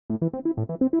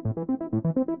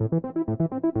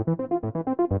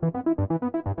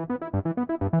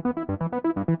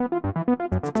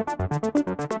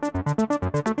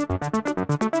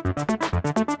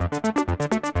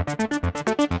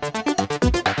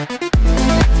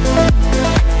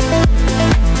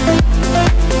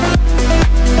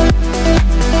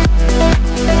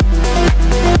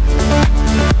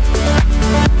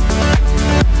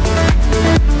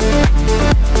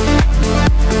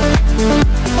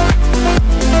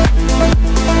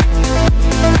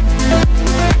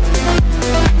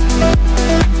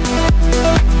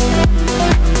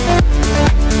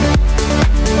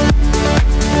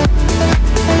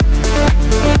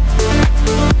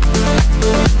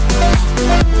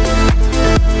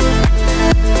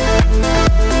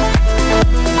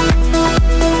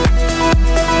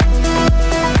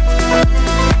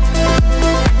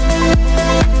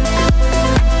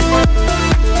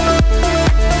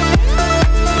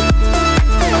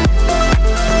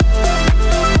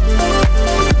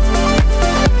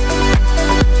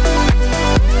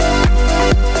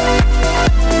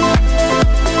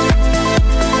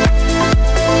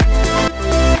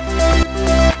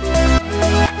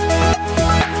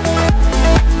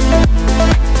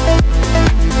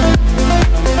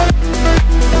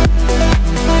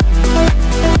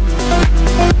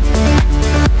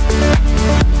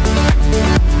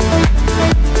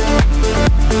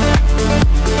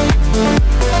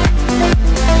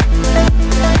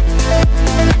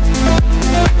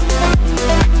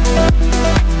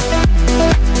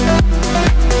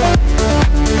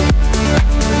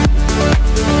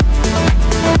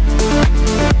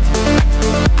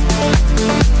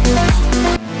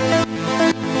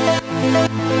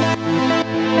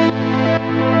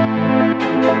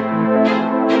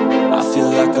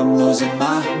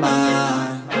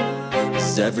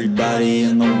Everybody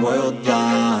in the world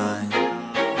blind?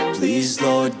 Please,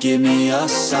 Lord, give me a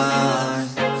sign,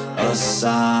 a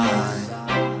sign.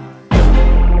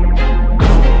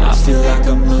 I feel like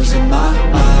I'm losing my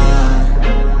mind.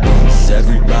 Is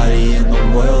everybody in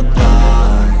the world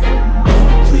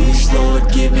blind? Please, Lord,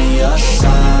 give me a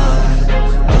sign,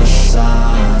 a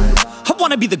sign. I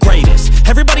wanna be the greatest.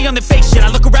 Everybody on the fake shit. I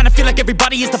look around and feel like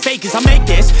everybody is the fakest. I make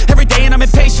this every day and I'm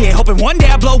impatient, hoping one day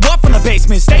I blow up from the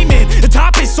basement. Statement, the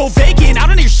top is so vacant. I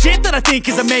don't hear shit that I think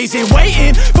is amazing.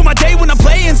 Waiting for my day when I'm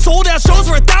playing sold out shows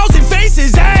for 1,000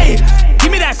 faces. Hey,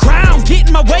 give me that crown, get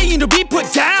in my way and to be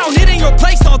put down. It ain't your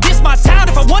place, all this my town.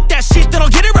 If I want that shit, then I'll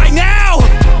get it right now.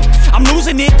 I'm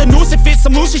losing it, the noose it fits.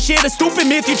 I'm losing shit, a stupid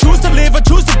myth. You choose to live or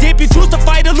choose to dip. You choose to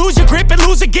fight or lose your grip and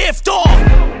lose a gift.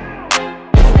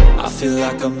 I feel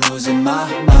like I'm losing my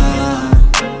mind.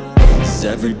 Is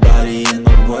everybody in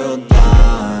the world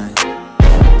blind?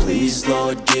 Please,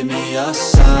 Lord, give me a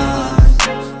sign,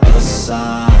 a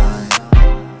sign.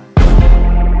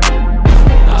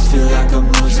 I feel like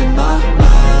I'm losing my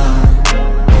mind.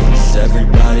 Is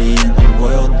everybody in the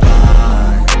world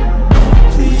blind?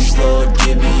 Please, Lord,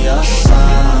 give me a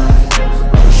sign,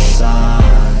 a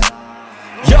sign.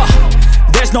 Yeah.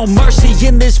 There's no mercy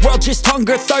in this world, just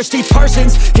hunger-thirsty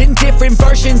persons in different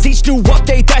versions, each new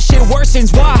update, that shit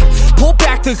worsens. Why? Pull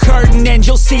back the curtain and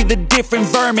you'll see the different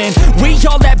vermin. We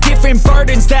all have different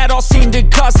burdens that all seem to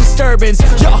cause disturbance.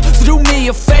 Yo, so do me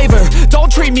a favor,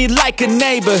 don't treat me like a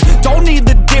neighbor. Don't need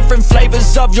the different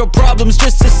flavors of your problems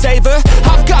just to savor.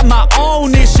 I've got my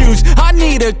own issues, I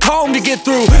need a comb to get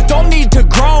through. Don't need to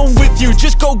groan with you,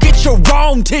 just go get your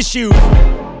own tissue.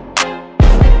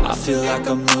 I feel like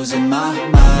I'm losing my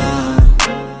mind.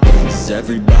 Is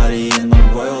everybody in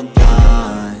the world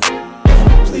blind?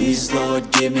 Please,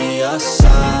 Lord, give me a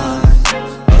sign,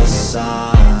 a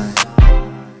sign.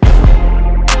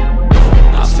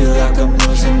 I feel like I'm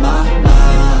losing my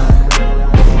mind.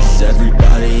 Is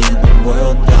everybody in the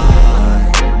world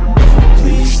blind?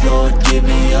 Please, Lord, give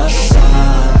me a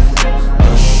sign,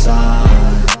 a sign.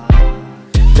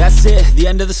 That's it, the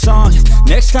end of the song.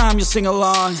 Next time you'll sing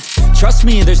along. Trust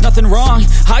me, there's nothing wrong.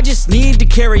 I just need to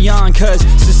carry on, cause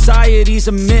society's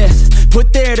a myth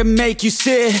put there to make you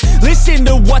sit. Listen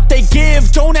to what they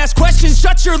give. Don't ask questions,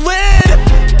 shut your lid.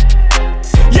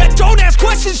 Yeah, don't ask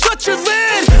questions, shut your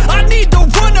lid. I need to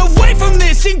run away from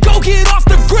this and go get off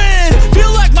the grid.